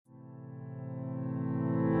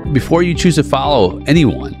before you choose to follow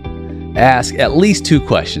anyone, ask at least 2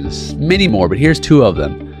 questions, many more, but here's 2 of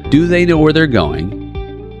them. Do they know where they're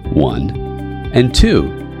going? 1. And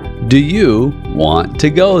 2, do you want to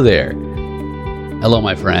go there? Hello,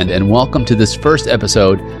 my friend, and welcome to this first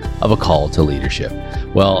episode of A Call to Leadership.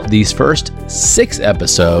 Well, these first 6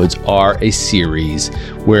 episodes are a series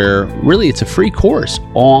where really it's a free course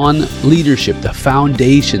on leadership, the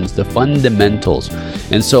foundations, the fundamentals.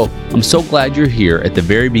 And so I'm so glad you're here at the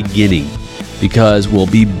very beginning because we'll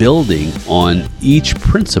be building on each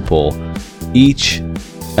principle, each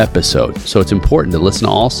episode. So it's important to listen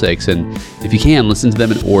to all 6, and if you can, listen to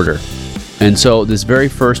them in order. And so this very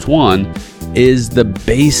first one is the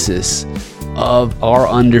basis of our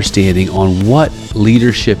understanding on what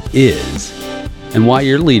leadership is and why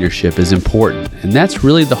your leadership is important. And that's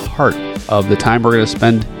really the heart of the time we're going to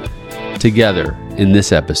spend together in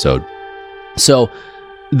this episode. So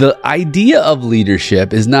the idea of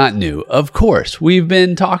leadership is not new. Of course, we've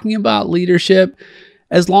been talking about leadership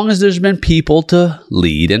as long as there's been people to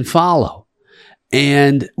lead and follow.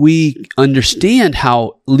 And we understand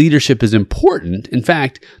how leadership is important. In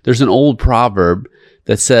fact, there's an old proverb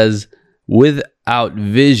that says, without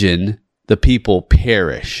vision, the people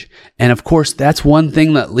perish. And of course, that's one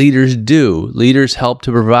thing that leaders do. Leaders help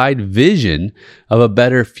to provide vision of a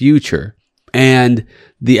better future. And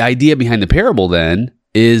the idea behind the parable then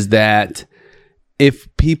is that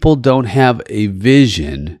if people don't have a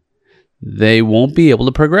vision, they won't be able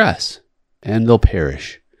to progress and they'll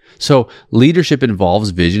perish. So leadership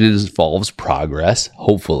involves vision and involves progress,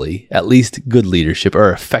 hopefully, at least good leadership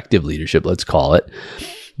or effective leadership, let's call it.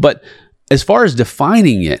 But as far as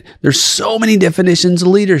defining it, there's so many definitions of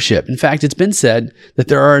leadership. In fact, it's been said that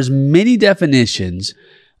there are as many definitions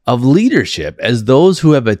of leadership as those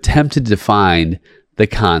who have attempted to define the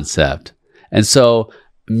concept. And so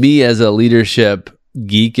me as a leadership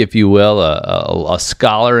geek, if you will, a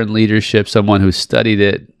scholar in leadership, someone who studied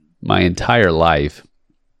it my entire life,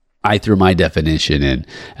 I threw my definition in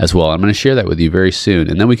as well. I'm going to share that with you very soon.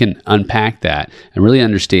 And then we can unpack that and really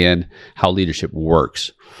understand how leadership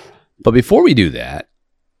works. But before we do that,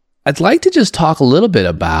 I'd like to just talk a little bit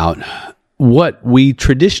about what we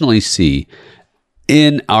traditionally see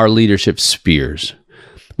in our leadership spheres.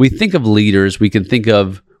 We think of leaders, we can think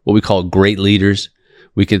of what we call great leaders.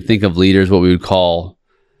 We can think of leaders, what we would call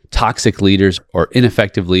toxic leaders or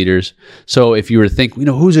ineffective leaders. So if you were to think,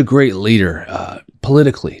 who's a great leader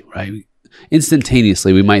politically, right?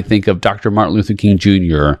 Instantaneously, we might think of Dr. Martin Luther King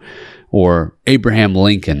Jr. or Abraham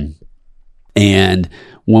Lincoln. And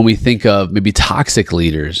when we think of maybe toxic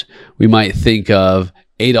leaders, we might think of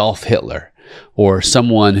Adolf Hitler or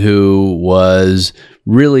someone who was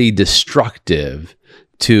really destructive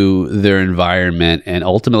to their environment and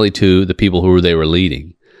ultimately to the people who they were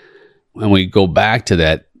leading. When we go back to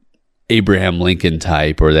that Abraham Lincoln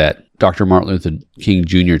type or that Dr. Martin Luther King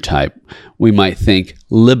Jr. type, we might think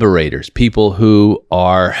liberators, people who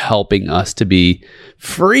are helping us to be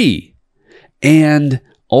free. And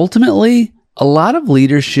ultimately, a lot of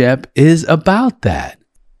leadership is about that.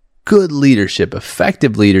 Good leadership,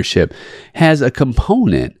 effective leadership has a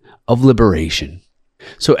component of liberation.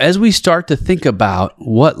 So as we start to think about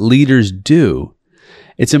what leaders do,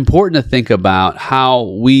 it's important to think about how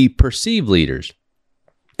we perceive leaders.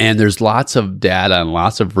 And there's lots of data and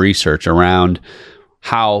lots of research around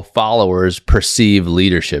how followers perceive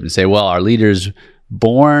leadership and say, well, are leaders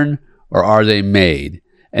born or are they made?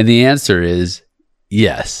 And the answer is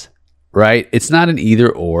yes, right? It's not an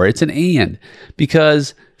either or, it's an and.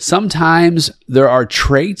 Because sometimes there are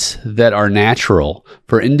traits that are natural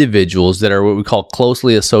for individuals that are what we call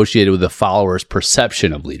closely associated with the follower's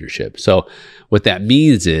perception of leadership. So what that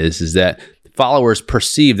means is that followers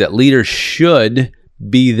perceive that leaders should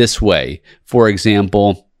be this way. For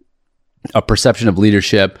example, a perception of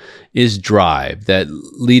leadership is drive, that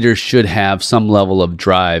leaders should have some level of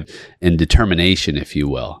drive and determination, if you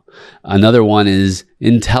will. Another one is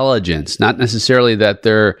intelligence, not necessarily that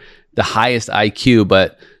they're the highest IQ,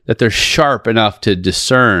 but that they're sharp enough to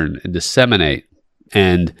discern and disseminate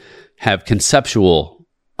and have conceptual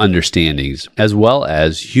understandings, as well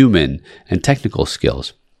as human and technical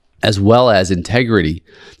skills, as well as integrity.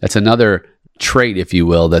 That's another trait, if you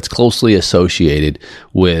will, that's closely associated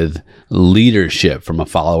with leadership from a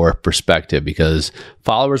follower perspective, because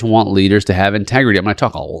followers want leaders to have integrity. I'm going to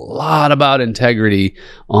talk a lot about integrity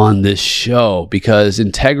on this show because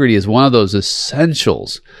integrity is one of those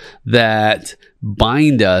essentials that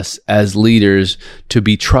bind us as leaders to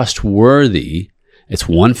be trustworthy. It's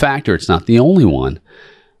one factor, it's not the only one,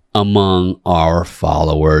 among our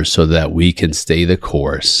followers so that we can stay the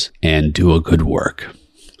course and do a good work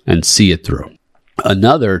and see it through.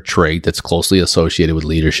 Another trait that's closely associated with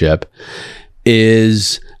leadership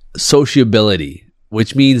is sociability,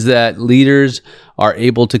 which means that leaders are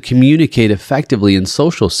able to communicate effectively in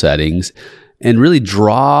social settings and really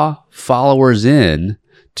draw followers in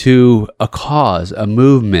to a cause, a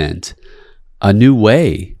movement, a new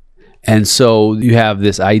way. And so you have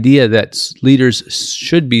this idea that leaders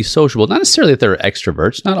should be sociable. Not necessarily that they're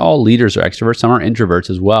extroverts. Not all leaders are extroverts. Some are introverts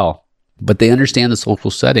as well. But they understand the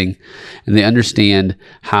social setting and they understand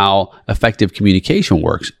how effective communication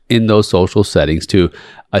works in those social settings to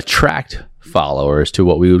attract followers to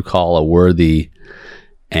what we would call a worthy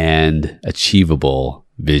and achievable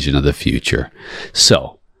vision of the future.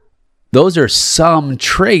 So those are some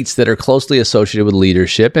traits that are closely associated with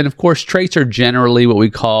leadership. And of course, traits are generally what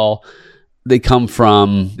we call, they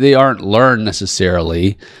aren't learned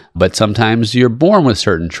necessarily, but sometimes you're born with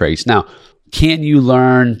certain traits. Now, can you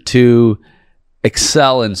learn to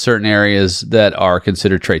excel in certain areas that are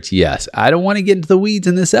considered traits? Yes. I don't want to get into the weeds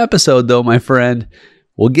in this episode, though, my friend.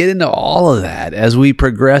 We'll get into all of that as we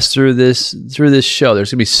progress through this show. There's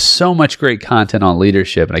going to be so much great content on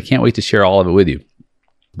leadership, and I can't wait to share all of it with you.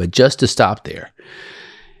 But just to stop there,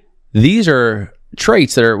 these are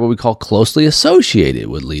traits that are what we call closely associated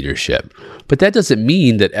with leadership. But that doesn't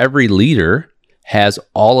mean that every leader has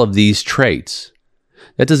all of these traits.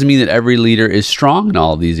 That doesn't mean that every leader is strong in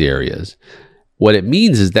all of these areas. What it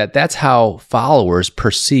means is that that's how followers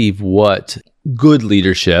perceive what good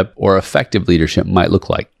leadership or effective leadership might look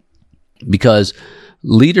like. Because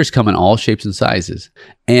leaders come in all shapes and sizes.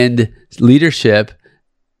 And leadership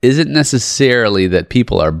isn't necessarily that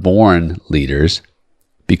people are born leaders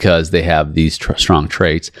because they have these strong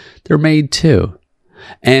traits. They're made too.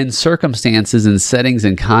 And circumstances and settings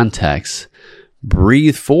and contexts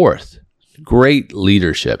breathe forth great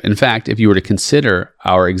leadership. In fact, if you were to consider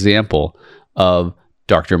our example of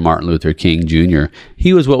Dr. Martin Luther King Jr.,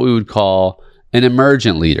 he was what we would call an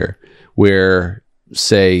emergent leader, where,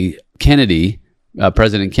 say,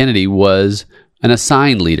 President Kennedy was an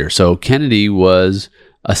assigned leader. So Kennedy was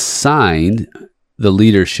assigned the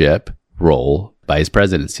leadership role by his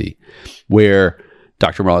presidency, where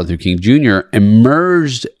Dr. Martin Luther King Jr.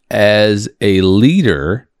 emerged as a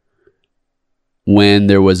leader when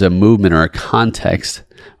there was a movement or a context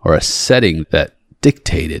or a setting that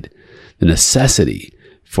dictated the necessity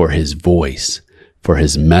for his voice, for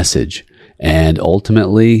his message, and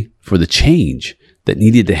ultimately for the change that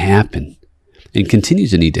needed to happen and continues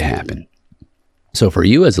to need to happen. So for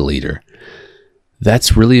you as a leader,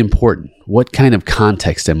 that's really important. What kind of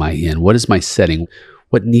context am I in? What is my setting?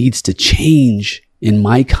 What needs to change in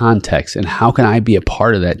my context? And how can I be a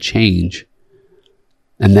part of that change?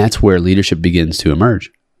 And that's where leadership begins to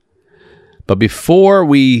emerge. But before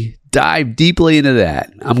we dive deeply into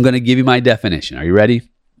that, I'm going to give you my definition. Are you ready?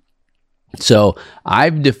 So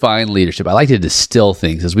I've defined leadership. I like to distill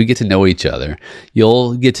things as we get to know each other.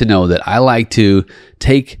 You'll get to know that I like to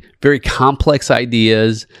take very complex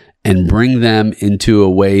ideas and bring them into a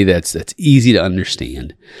way that's easy to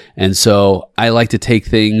understand. And so I like to take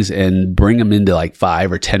things and bring them into like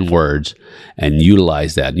 5 or 10 words and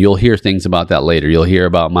utilize that. And you'll hear things about that later. You'll hear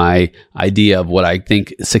about my idea of what I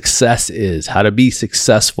think success is, how to be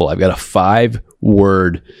successful. I've got a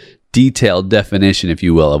 5-word detailed definition, if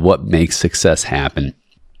you will, of what makes success happen.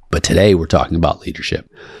 But today we're talking about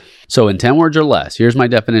leadership. So in 10 words or less, here's my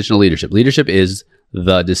definition of leadership. Leadership is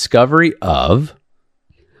the discovery of,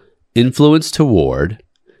 influence toward,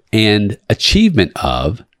 and achievement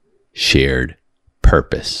of shared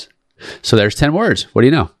purpose. So there's 10 words. What do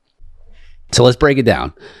you know? So let's break it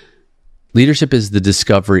down. Leadership is the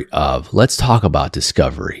discovery of. Let's talk about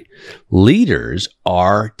discovery. Leaders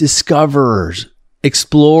are discoverers,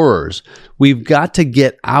 explorers. We've got to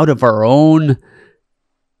get out of our own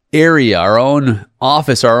area, our own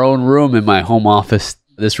office, our own room in my home office,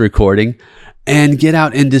 this recording, and get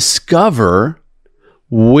out and discover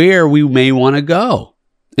where we may want to go.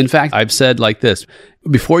 In fact, I've said like this: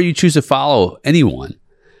 before you choose to follow anyone,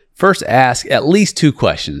 first ask at least 2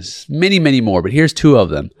 questions, many, many more, but here's 2 of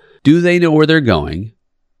them. Do they know where they're going?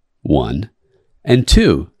 1. And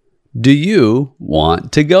 2, do you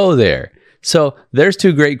want to go there? So there's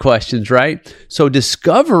 2 great questions, right? So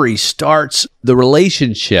discovery starts the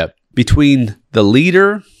relationship between the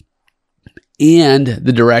leader and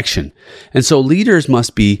the direction. And so leaders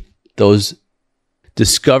must be those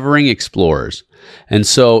discovering explorers. And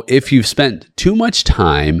so if you've spent too much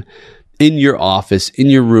time in your office, in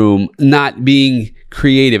your room, not being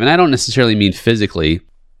creative, and I don't necessarily mean physically,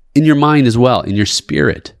 in your mind as well, in your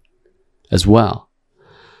spirit as well,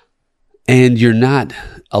 and you're not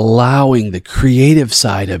allowing the creative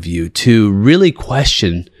side of you to really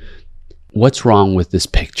question what's wrong with this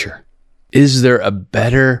picture? Is there a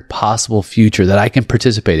better possible future that I can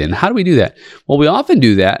participate in? How do we do that? Well, we often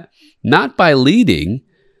do that not by leading,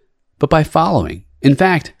 but by following. In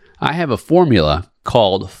fact, I have a formula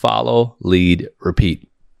called follow, lead, repeat,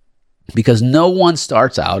 because no one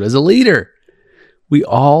starts out as a leader. We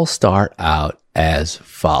all start out as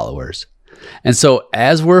followers. And so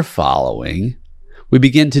as we're following, we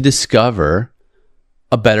begin to discover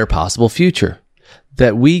a better possible future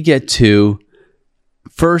that we get to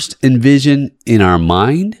first envision in our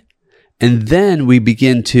mind, and then we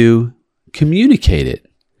begin to communicate it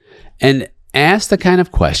and ask the kind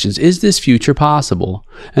of questions, is this future possible?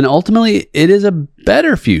 And ultimately, it is a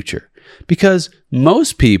better future because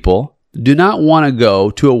most people do not want to go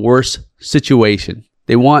to a worse situation.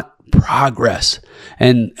 They want progress.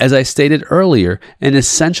 And as I stated earlier, an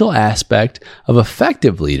essential aspect of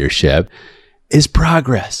effective leadership is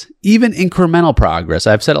progress, even incremental progress.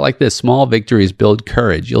 I've said it like this: small victories build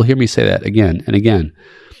courage. You'll hear me say that again and again.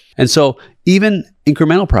 And so even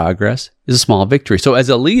incremental progress is a small victory. So as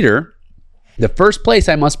a leader, the first place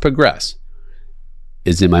I must progress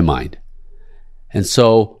is in my mind. And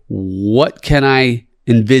so what can I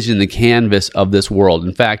envision the canvas of this world?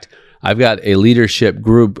 In fact, I've got a leadership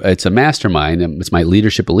group. It's a mastermind. It's my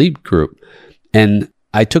leadership elite group. And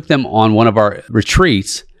I took them on one of our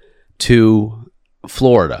retreats to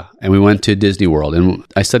Florida, and we went to Disney World. And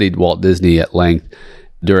I studied Walt Disney at length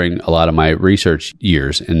during a lot of my research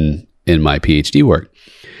years in my PhD work.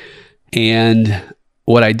 And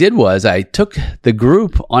what I did was I took the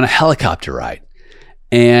group on a helicopter ride,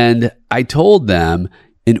 and I told them,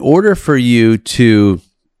 in order for you to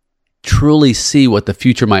truly see what the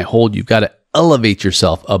future might hold, you've got to elevate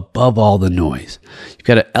yourself above all the noise. You've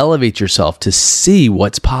got to elevate yourself to see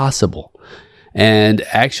what's possible. And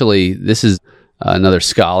actually, this is another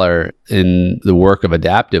scholar in the work of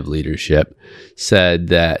adaptive leadership said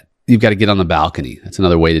that you've got to get on the balcony. That's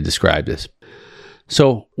another way to describe this.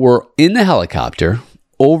 So we're in the helicopter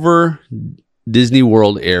over Disney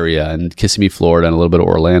World area and Kissimmee, Florida, and a little bit of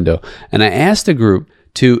Orlando. And I asked the group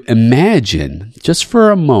to imagine, just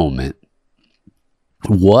for a moment,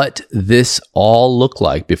 what this all looked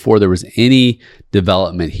like before there was any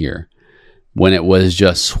development here, when it was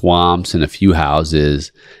just swamps and a few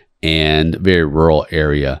houses and very rural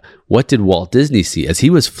area. What did Walt Disney see as he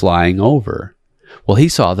was flying over? Well, he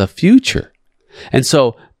saw the future. And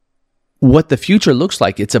so what the future looks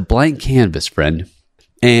like, it's a blank canvas, friend.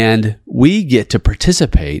 And we get to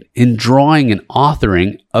participate in drawing and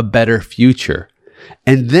authoring a better future,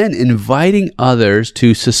 and then inviting others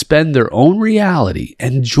to suspend their own reality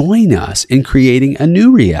and join us in creating a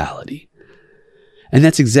new reality. And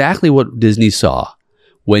that's exactly what Disney saw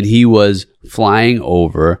when he was flying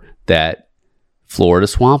over that Florida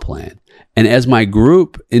swampland. And as my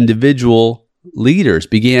group, individual leaders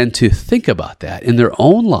began to think about that in their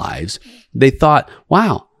own lives, they thought,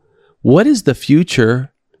 wow, what does the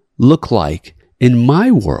future look like in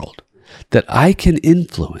my world that I can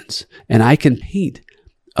influence and I can paint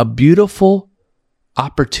a beautiful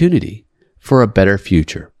opportunity for a better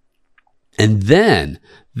future? And then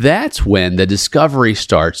that's when the discovery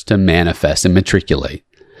starts to manifest and matriculate.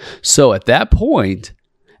 So at that point,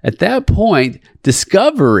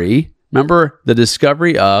 discovery, remember the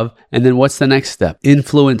discovery of, and then what's the next step?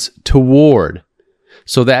 Influence toward.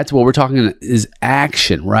 So that's what we're talking about, is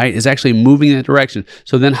action, right? Is actually moving in that direction.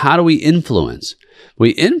 So then how do we influence?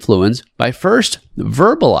 We influence by first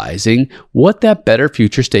verbalizing what that better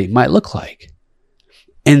future state might look like,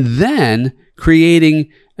 and then creating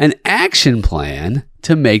an action plan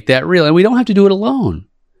to make that real. And we don't have to do it alone.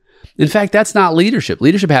 In fact, that's not leadership.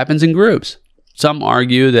 Leadership happens in groups. Some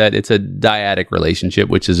argue that it's a dyadic relationship,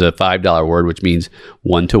 which is a $5 word, which means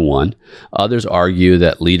one-to-one. Others argue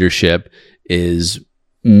that leadership is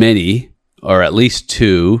many, or at least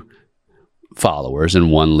two followers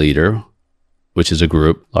and one leader, which is a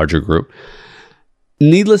group, larger group.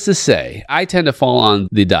 Needless to say, I tend to fall on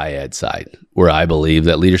the dyad side, where I believe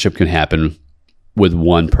that leadership can happen with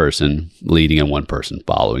one person leading and one person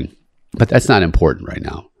following. But that's not important right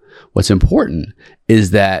now. What's important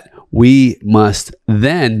is that we must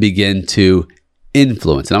then begin to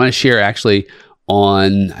influence. And I'm going to share actually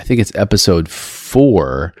on, I think it's episode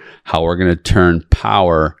 4, how we're going to turn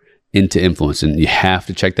power into influence. And you have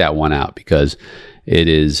to check that one out because it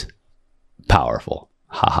is powerful.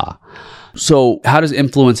 Haha. So how does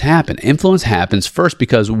influence happen? Influence happens first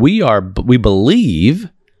because we believe,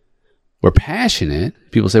 we're passionate.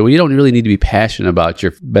 People say, well, you don't really need to be passionate about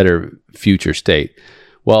your better future state.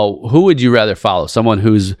 Well, who would you rather follow? Someone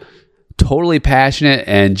who's totally passionate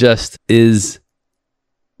and just is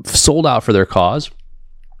sold out for their cause?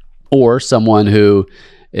 Or someone who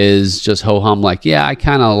is just ho-hum like, yeah, I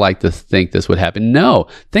kind of like to think this would happen. No,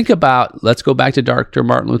 think about, let's go back to Dr.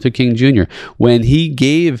 Martin Luther King Jr. When he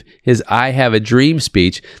gave his I Have a Dream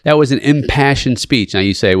speech, that was an impassioned speech. Now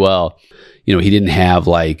you say, well, he didn't have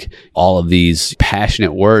like all of these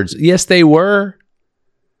passionate words. Yes, they were.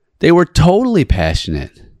 They were totally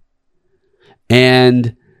passionate.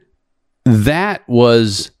 And that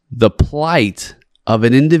was the plight of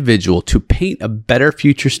an individual to paint a better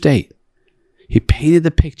future state. He painted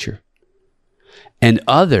the picture. And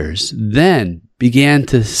others then began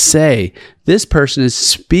to say, this person is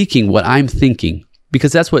speaking what I'm thinking.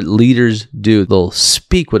 Because that's what leaders do. They'll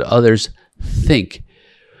speak what others think.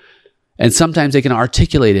 And sometimes they can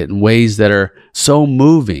articulate it in ways that are so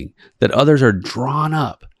moving that others are drawn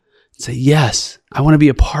up. Say, yes, I want to be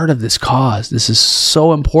a part of this cause. This is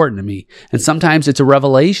so important to me. And sometimes it's a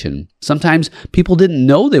revelation. Sometimes people didn't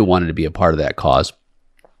know they wanted to be a part of that cause.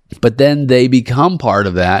 But then they become part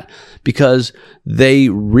of that because they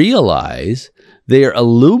realize they are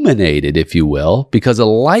illuminated, if you will, because a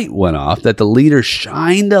light went off, that the leader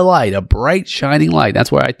shined a light, a bright shining light.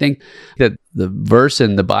 That's where I think that the verse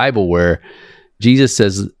in the Bible where Jesus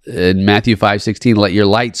says in Matthew 5:16, let your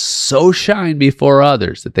light so shine before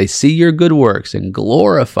others that they see your good works and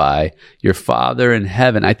glorify your Father in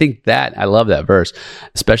heaven. I think that, I love that verse,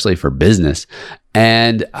 especially for business.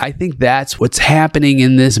 And I think that's what's happening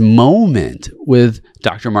in this moment with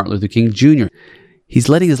Dr. Martin Luther King Jr. He's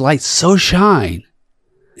letting his light so shine.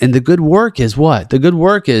 And the good work is what? The good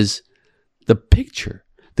work is the picture,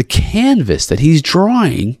 the canvas that he's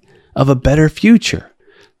drawing of a better future.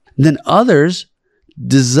 And then others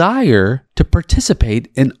desire to participate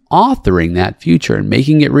in authoring that future and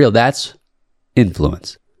making it real. That's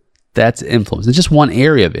influence. That's influence. It's just one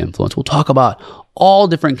area of influence. We'll talk about all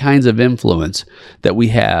different kinds of influence that we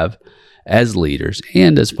have as leaders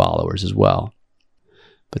and as followers as well.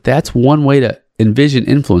 But that's one way to envision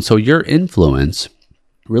influence. So your influence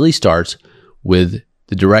really starts with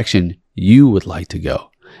the direction you would like to go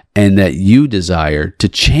and that you desire to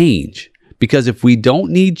change. Because if we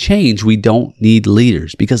don't need change, we don't need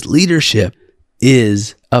leaders. Because leadership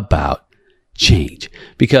is about change.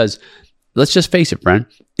 Because let's just face it, friend,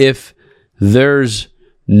 if there's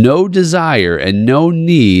no desire and no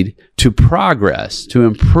need to progress, to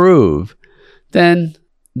improve, then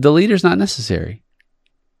the leader's not necessary.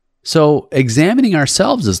 So examining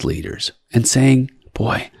ourselves as leaders and saying,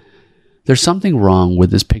 boy, there's something wrong with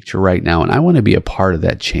this picture right now, and I want to be a part of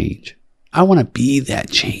that change. I want to be that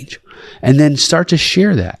change. And then start to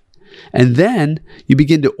share that. And then you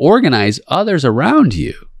begin to organize others around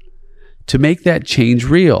you to make that change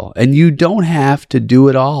real. And you don't have to do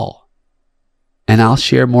it all. And I'll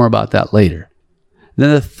share more about that later.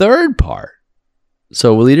 Then the third part,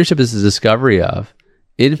 so leadership is the discovery of,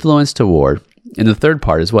 influence toward, and the third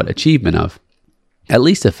part is what? Achievement of. At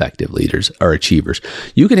least effective leaders are achievers.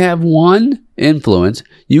 You can have one influence,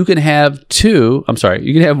 you can have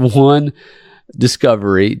one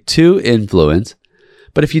discovery, two influence,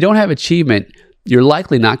 but if you don't have achievement, you're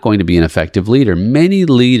likely not going to be an effective leader. Many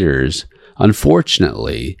leaders,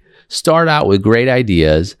 unfortunately, start out with great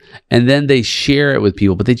ideas and then they share it with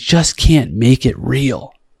people, but they just can't make it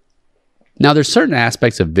real. Now, there's certain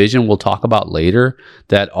aspects of vision we'll talk about later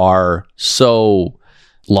that are so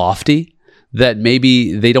lofty that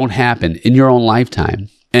maybe they don't happen in your own lifetime.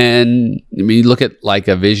 And I mean, you look at like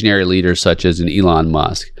a visionary leader such as an Elon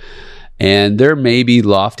Musk, and there may be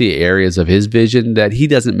lofty areas of his vision that he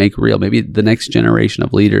doesn't make real. Maybe the next generation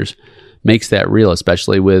of leaders makes that real,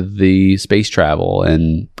 especially with the space travel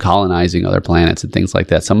and colonizing other planets and things like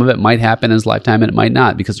that. Some of it might happen in his lifetime and it might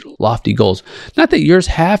not, because lofty goals. Not that yours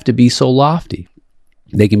have to be so lofty.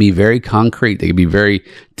 They can be very concrete. They can be very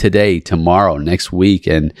today, tomorrow, next week,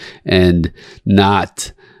 and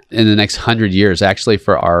not in the next 100 years. Actually,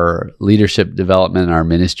 for our leadership development and our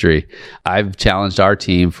ministry, I've challenged our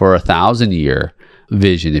team for 1,000-year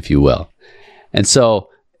vision, if you will. And so,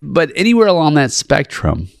 but anywhere along that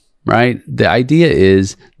spectrum, right? The idea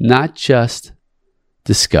is not just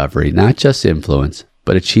discovery, not just influence,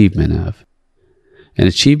 but achievement of. And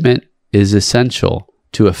achievement is essential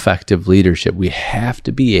to effective leadership. We have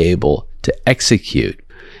to be able to execute.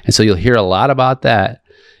 And so you'll hear a lot about that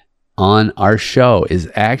on our show,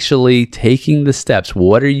 is actually taking the steps.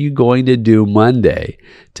 What are you going to do Monday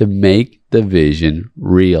to make the vision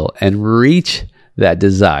real and reach that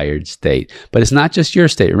desired state? But it's not just your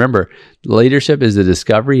state. Remember, leadership is the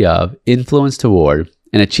discovery of, influence toward,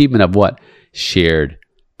 and achievement of what? Shared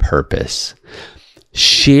purpose.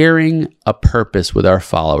 Sharing a purpose with our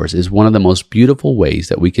followers is one of the most beautiful ways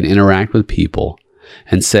that we can interact with people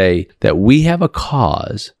and say that we have a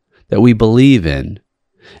cause that we believe in.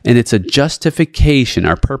 And it's a justification.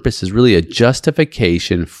 Our purpose is really a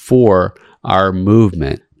justification for our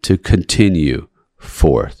movement to continue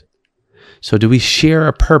forth. So do we share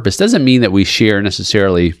a purpose? Doesn't mean that we share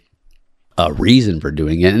necessarily a reason for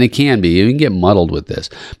doing it. And it can be. You can get muddled with this.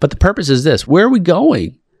 But the purpose is this. Where are we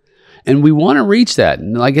going? And we want to reach that.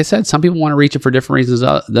 And like I said, some people want to reach it for different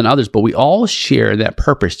reasons than others. But we all share that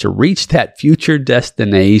purpose to reach that future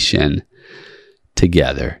destination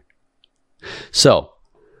together. So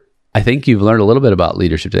I think you've learned a little bit about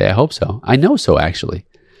leadership today. I hope so. I know so, actually.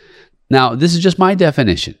 Now, this is just my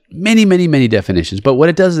definition. Many, many, many definitions. But what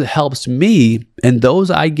it does is it helps me and those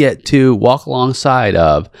I get to walk alongside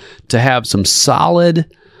of to have some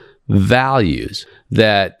solid values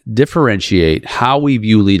that differentiate how we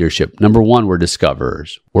view leadership. Number one, we're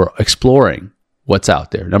discoverers. We're exploring what's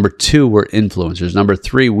out there. Number two, we're influencers. Number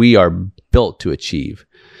three, we are built to achieve.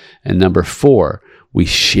 And number four, we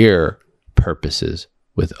share purposes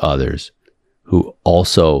with others who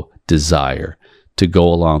also desire to go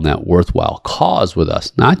along that worthwhile cause with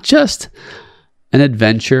us. Not just an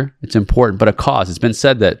adventure, it's important, but a cause. It's been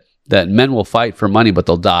said that men will fight for money, but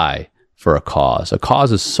they'll die for a cause. A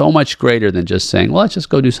cause is so much greater than just saying, well, let's just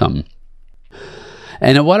go do something.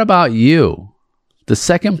 And what about you? The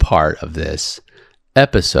second part of this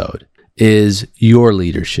episode is your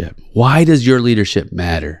leadership. Why does your leadership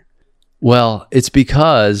matter? Well, it's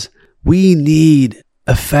because we need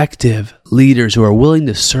effective leaders who are willing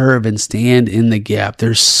to serve and stand in the gap.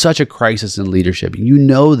 There's such a crisis in leadership. You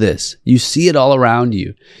know this. You see it all around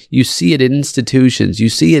you. You see it in institutions. You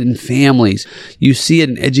see it in families. You see it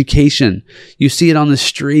in education. You see it on the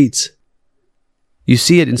streets. You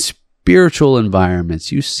see it in spiritual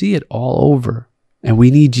environments. You see it all over. And we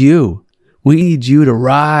need you. We need you to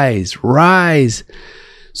rise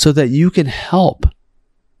so that you can help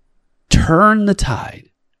turn the tide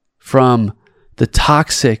from the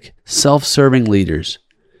toxic, self-serving leaders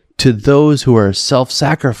to those who are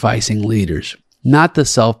self-sacrificing leaders. Not the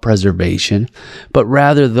self-preservation, but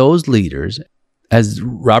rather those leaders, as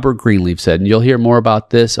Robert Greenleaf said, and you'll hear more about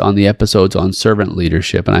this on the episodes on servant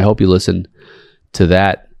leadership, and I hope you listen to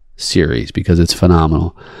that series because it's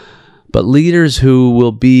phenomenal. But leaders who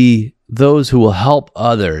will be those who will help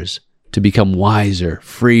others to become wiser,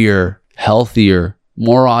 freer, healthier,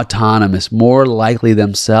 more autonomous, more likely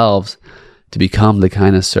themselves to become the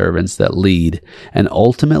kind of servants that lead and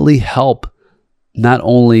ultimately help not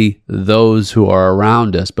only those who are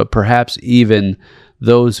around us, but perhaps even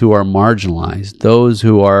those who are marginalized, those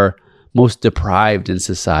who are most deprived in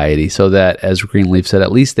society, so that, as Greenleaf said,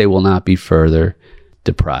 at least they will not be further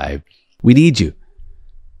deprived. We need you.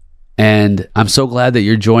 And I'm so glad that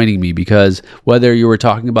you're joining me, because whether you were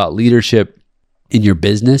talking about leadership in your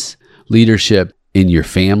business, leadership in your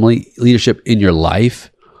family, leadership in your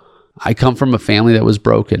life, I come from a family that was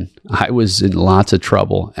broken. I was in lots of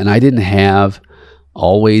trouble, and I didn't have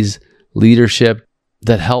always leadership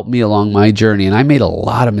that helped me along my journey. And I made a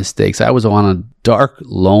lot of mistakes. I was on a dark,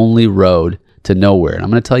 lonely road to nowhere. And I'm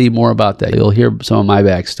going to tell you more about that. You'll hear some of my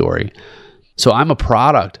backstory. So I'm a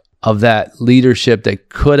product of that leadership that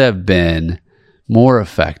could have been more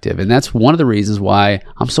effective. And that's one of the reasons why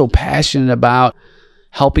I'm so passionate about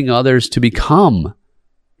helping others to become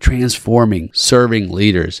transforming, serving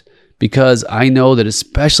leaders. Because I know that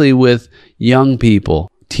especially with young people,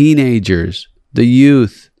 teenagers, the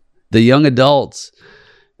youth, the young adults,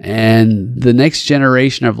 and the next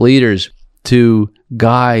generation of leaders, to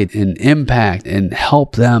guide and impact and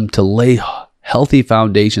help them to lay healthy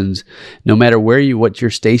foundations, no matter what your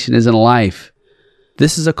station is in life.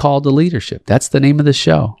 This is a call to leadership. That's the name of the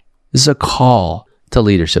show. This is a call to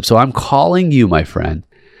leadership. So I'm calling you, my friend,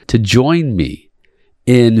 to join me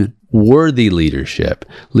in worthy leadership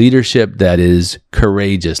that is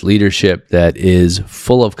courageous, leadership that is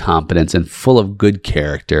full of competence and full of good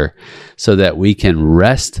character, so that we can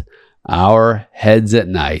rest our heads at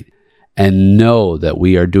night and know that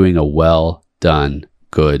we are doing a well done,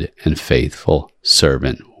 good and faithful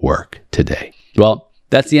servant work today. Well,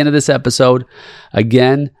 that's the end of this episode.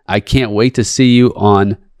 Again, I can't wait to see you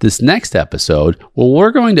on this next episode. Well,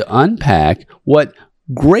 we're going to unpack what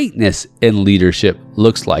greatness in leadership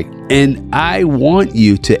looks like. And I want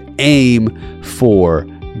you to aim for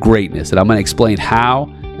greatness. And I'm going to explain how,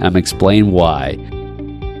 and I'm going to explain why.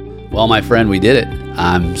 Well, my friend, we did it.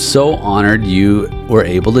 I'm so honored you were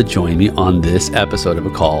able to join me on this episode of A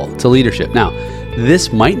Call to Leadership. Now,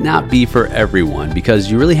 this might not be for everyone,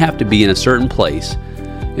 because you really have to be in a certain place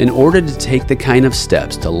in order to take the kind of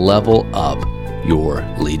steps to level up your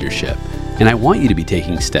leadership. And I want you to be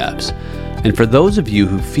taking steps. And for those of you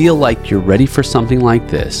who feel like you're ready for something like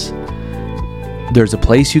this, there's a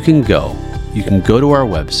place you can go. You can go to our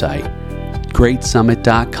website,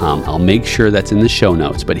 greatsummit.com. I'll make sure that's in the show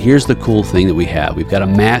notes. But here's the cool thing that we have. We've got a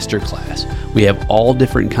masterclass. We have all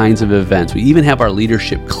different kinds of events. We even have our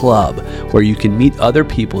leadership club where you can meet other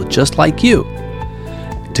people just like you.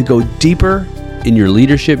 To go deeper in your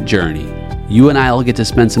leadership journey, you and I will get to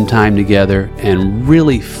spend some time together and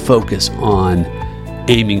really focus on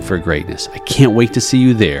aiming for greatness. I can't wait to see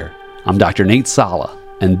you there. I'm Dr. Nate Sala,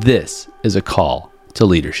 and this is A Call to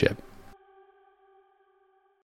Leadership.